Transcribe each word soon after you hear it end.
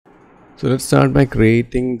So let's start by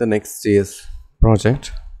creating the Next.js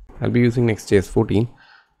project. I'll be using Next.js 14,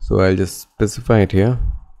 so I'll just specify it here.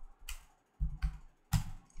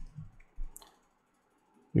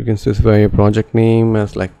 You can specify your project name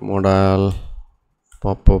as like Modal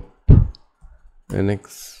Pop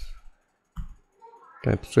NX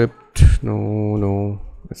TypeScript. No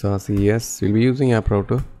src. Yes, we'll be using app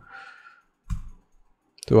router.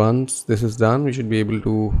 So once this is done, we should be able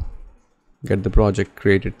to get the project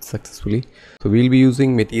created successfully. So we'll be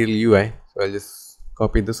using Material UI. So I'll just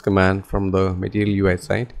copy this command from the Material UI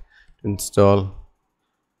site to install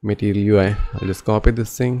Material UI. I'll just copy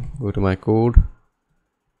this thing, go to my code,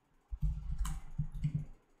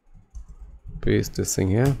 paste this thing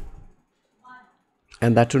here,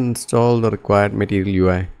 and that should install the required Material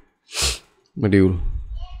UI module.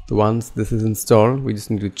 So once this is installed, we just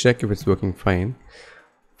need to check if it's working fine.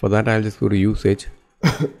 For that, I'll just go to usage.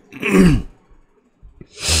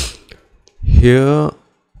 Here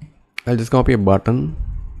I'll just copy a button.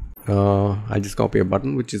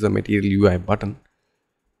 Which is a Material UI button,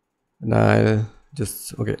 and I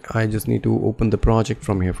just need to open the project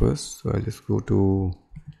from here first. So I'll just go to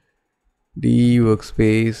the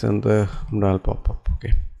workspace and the Modal Pop.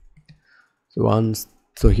 Okay,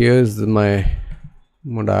 so here's my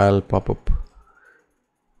Modal Pop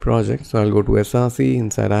project. So I'll go to src.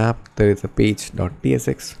 Inside app there is a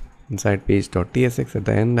page.tsx. Inside page.tsx at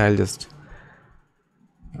the end, I'll just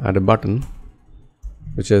add a button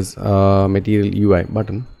which is a Material UI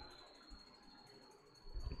button.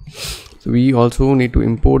 So we also need to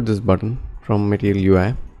import this button from Material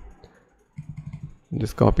UI.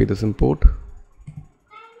 Just copy this import,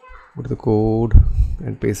 go to the code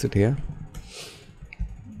and paste it here.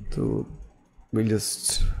 So we'll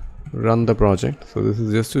just run the project. So this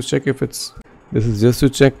is just to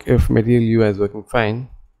check if Material UI is working fine.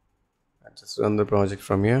 I'll just run the project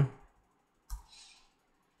from here.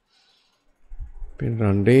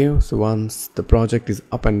 Run dev. So once the project is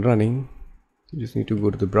up and running, you just need to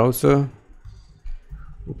go to the browser,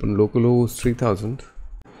 open localhost 3000.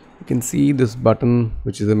 You can see this button,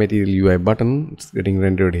 which is a Material UI button, it's getting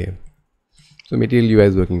rendered here. So Material UI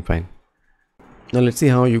is working fine. Now let's see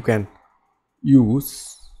how you can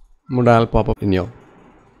use Modal Pop in your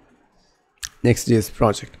Next.js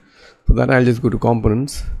project. For that, I'll just go to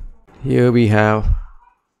components. Here we have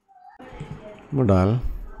Modal.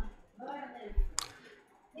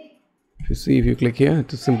 If you click here,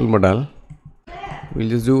 it's a simple Modal. We'll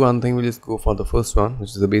just do one thing. We'll just go for the first one,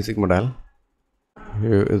 which is the basic Modal.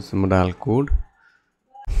 Here is the Modal code.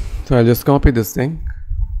 So I'll just copy this thing,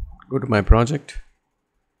 go to my project.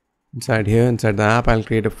 Inside the app, I'll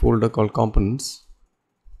create a folder called components,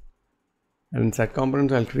 and inside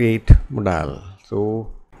components I'll create Modal.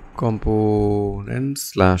 So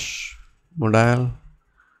components /modal.tsx,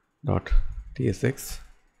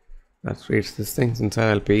 that creates this thing. Inside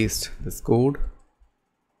I'll paste this code,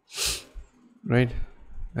 right?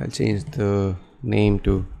 I'll change the name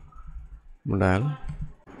to Modal.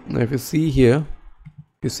 Now if you see here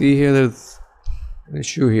there's an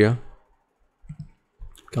issue here.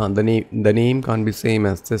 The name can't be same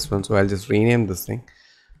as this one, so I'll just rename this thing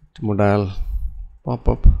to Modal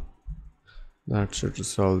Pop. That should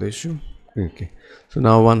resolve the issue. Okay, so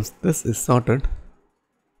now once this is sorted,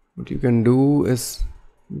 what you can do is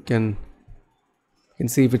you can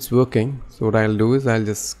see if it's working. So what I'll do is I'll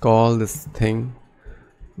just call this thing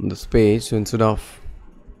on this page. So instead of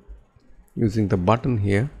using the button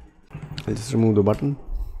here, I'll just remove the button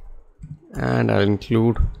and I'll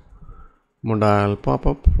include Modal Pop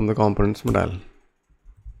from the components Modal.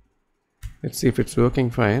 Let's see if it's working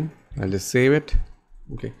fine. I'll just save it.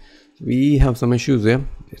 Okay, we have some issues here.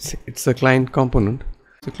 It's a client component.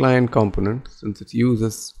 It's a client component since it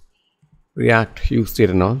uses React use state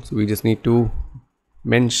and all. So we just need to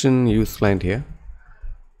mention use client here.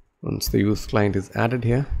 Once the use client is added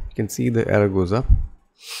here, you can see the error goes up.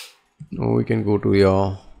 Now we can go to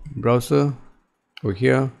your browser. Over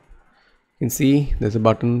here, you can see there's a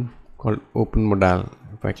button called Open Modal.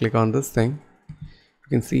 If I click on this thing, you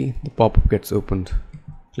can see the pop-up gets opened.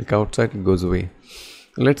 Click outside, it goes away.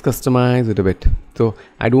 Let's customize it a bit. So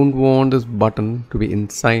I don't want this button to be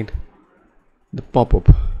inside the pop-up,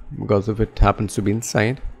 because if it happens to be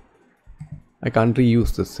inside, I can't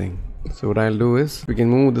reuse this thing. So what I'll do is we can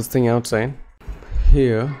move this thing outside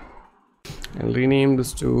here. I'll rename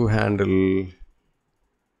this to handle.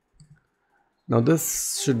 Now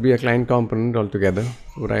this should be a client component altogether.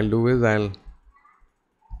 So what I'll do is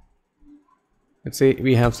let's say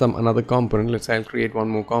we have another component. Let's say I'll create one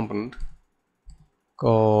more component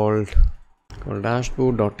called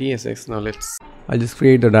dashboard.tsx. Now I'll just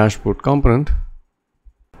create the dashboard component.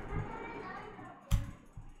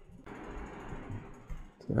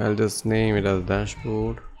 So I'll just name it as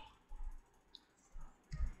dashboard,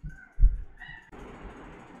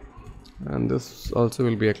 and this also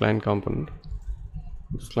will be a client component.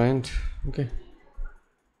 Oops, client. Okay,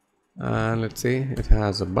 and let's say it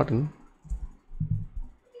has a button.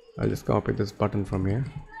 I'll just copy this button from here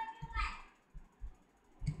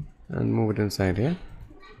and move it inside here,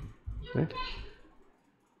 right?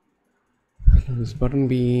 This button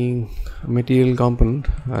being a material component,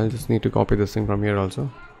 I'll just need to copy this thing from here also,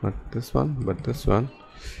 not this one but this one.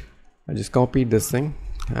 I just copied this thing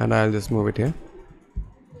and I'll just move it here.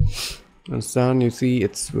 And so you see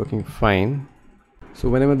it's working fine. So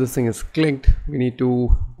whenever this thing is clicked, we need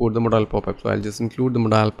to put the modal pop-up. So I'll just include the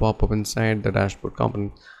modal pop-up inside the dashboard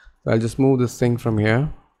component. So I'll just move this thing from here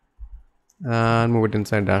and move it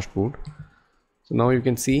inside dashboard. So now you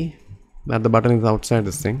can see that the button is outside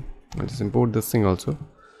this thing. I'll just import this thing also.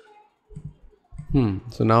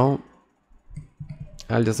 So now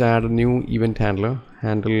I'll just add a new event handler,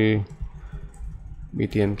 handle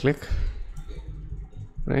btn click,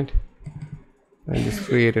 right? I'll just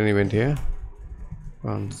create an event here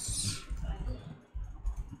once,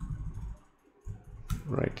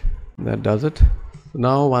 right? That does it. So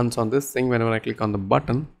now once on this thing, whenever I click on the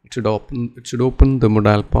button, it should open the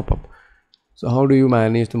modal pop-up. So how do you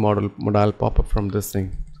manage the modal pop-up from this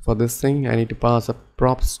thing? For this thing, I need to pass a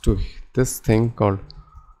props to this thing called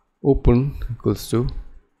open equals to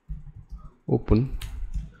open.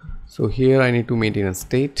 So here I need to maintain a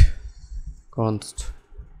state const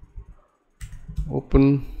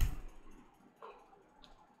open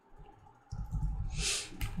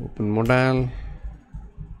modal,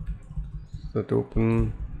 set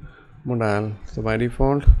open modal. So by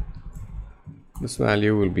default this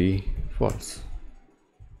value will be false,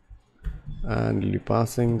 and we'll be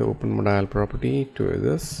passing the open modal property to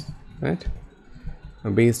this, right? Now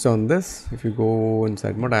based on this, if you go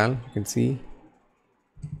inside modal, you can see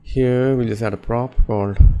here we'll just add a prop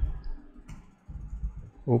called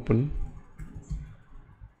open,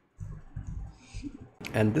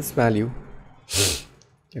 and this value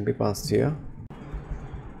can be passed here.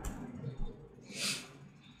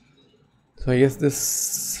 So I guess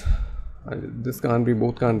this can't be,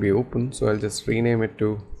 both can't be open, so I'll just rename it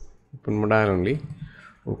to open modal only.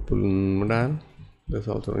 Open modal. This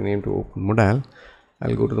also rename to open modal.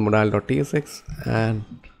 I'll go to the modal.tsx and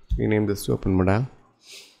rename this to open modal,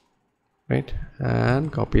 right?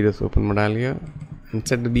 And copy this open modal here and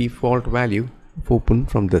set the default value of open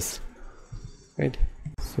from this, right?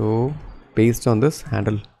 So based on this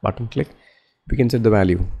handle button click, we can set the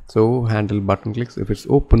value. So handle button clicks, if it's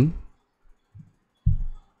open,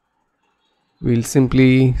 we'll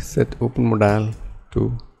simply set open modal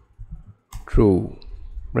to true,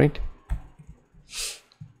 right?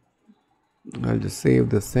 I'll just save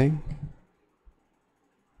this thing.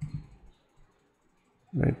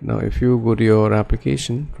 Right now, if you go to your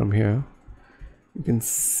application from here, you can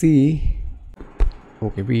see,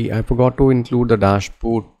 okay, I forgot to include the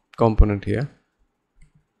dashboard component here.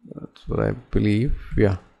 That's what I believe.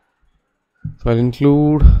 Yeah, so I'll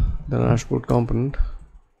include the dashboard component.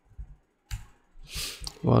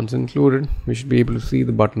 Once included, we should be able to see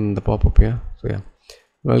the button, the pop-up here. So yeah,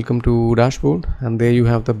 welcome to dashboard, and there you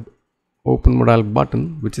have the open modal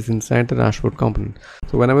button which is inside the dashboard component.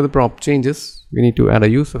 So whenever the prop changes, we need to add a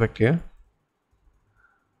use effect here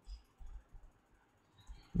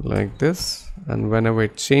like this, and whenever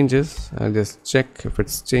it changes, I'll just check if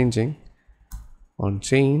it's changing. On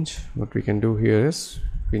change, what we can do here is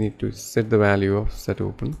we need to set the value of set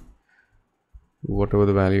open, whatever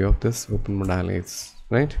the value of this open modal is,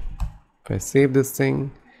 right? If I save this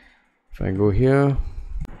thing, if I go here,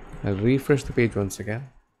 I'll refresh the page once again.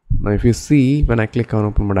 Now if you see, when I click on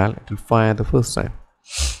open modal, it will fire the first time,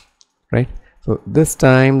 right? So this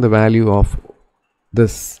time the value of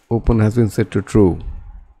this open has been set to true,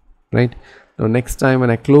 right? Now next time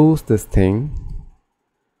when I close this thing,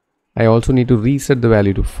 I also need to reset the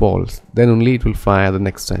value to false, then only it will fire the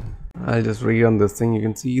next time. I'll just rerun this thing. You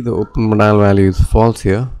can see the open modal value is false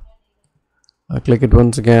here. I click it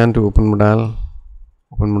once again to open modal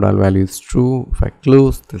value is true. If I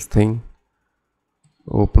close this thing,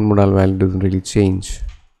 open modal value doesn't really change.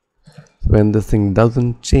 So when this thing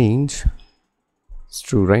doesn't change, it's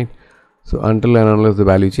true, right? So until and unless the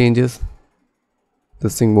value changes,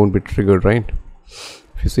 this thing won't be triggered, right?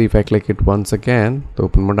 If you see, if I click it once again, the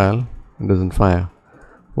open modal, it doesn't fire.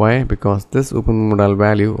 Why? Because this open modal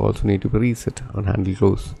value also need to be reset on handle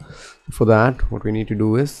close. For that, what we need to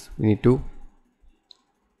do is we need to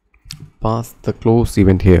pass the close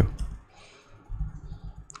event here.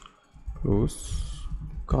 Close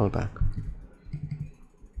callback,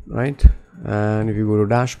 right? and if you go to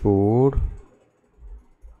dashboard,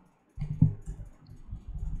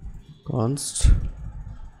 const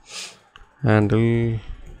handle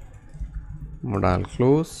modal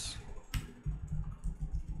close,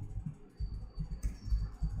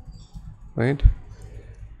 right?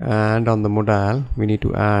 And on the modal we need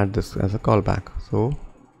to add this as a callback. So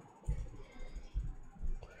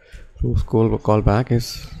callback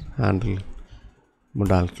is handle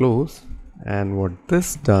modal close, and what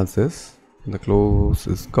this does is when the close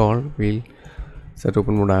is called, we'll set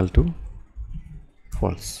open modal to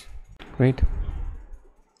false, right?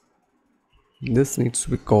 This needs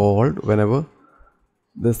to be called whenever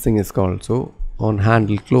this thing is called. So on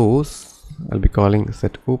handle close, I'll be calling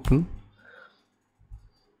set open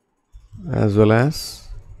as well as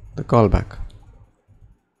the callback,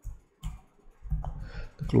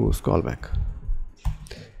 the close callback.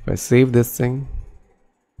 If I save this thing,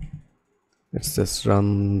 let's just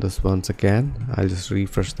run this once again. I'll just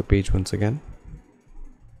refresh the page once again.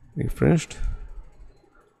 Refreshed.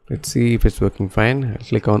 Let's see if it's working fine. I'll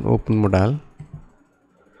click on open modal.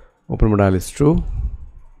 Open modal is true,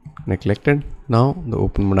 neglected. Now the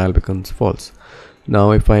open modal becomes false.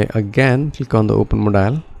 Now if I again click on the open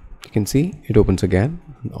modal, you can see it opens again.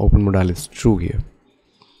 The open modal is true here.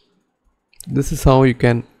 This is how you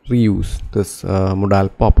can reuse this modal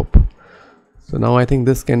pop-up. So now I think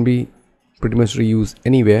this can be pretty much reused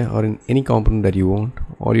anywhere or in any component that you want.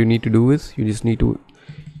 All you need to do is you just need to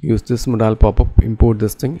use this modal pop-up, import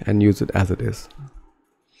this thing and use it as it is.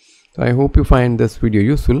 So I hope you find this video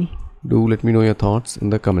useful. Do let me know your thoughts in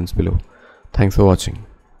the comments below. Thanks for watching.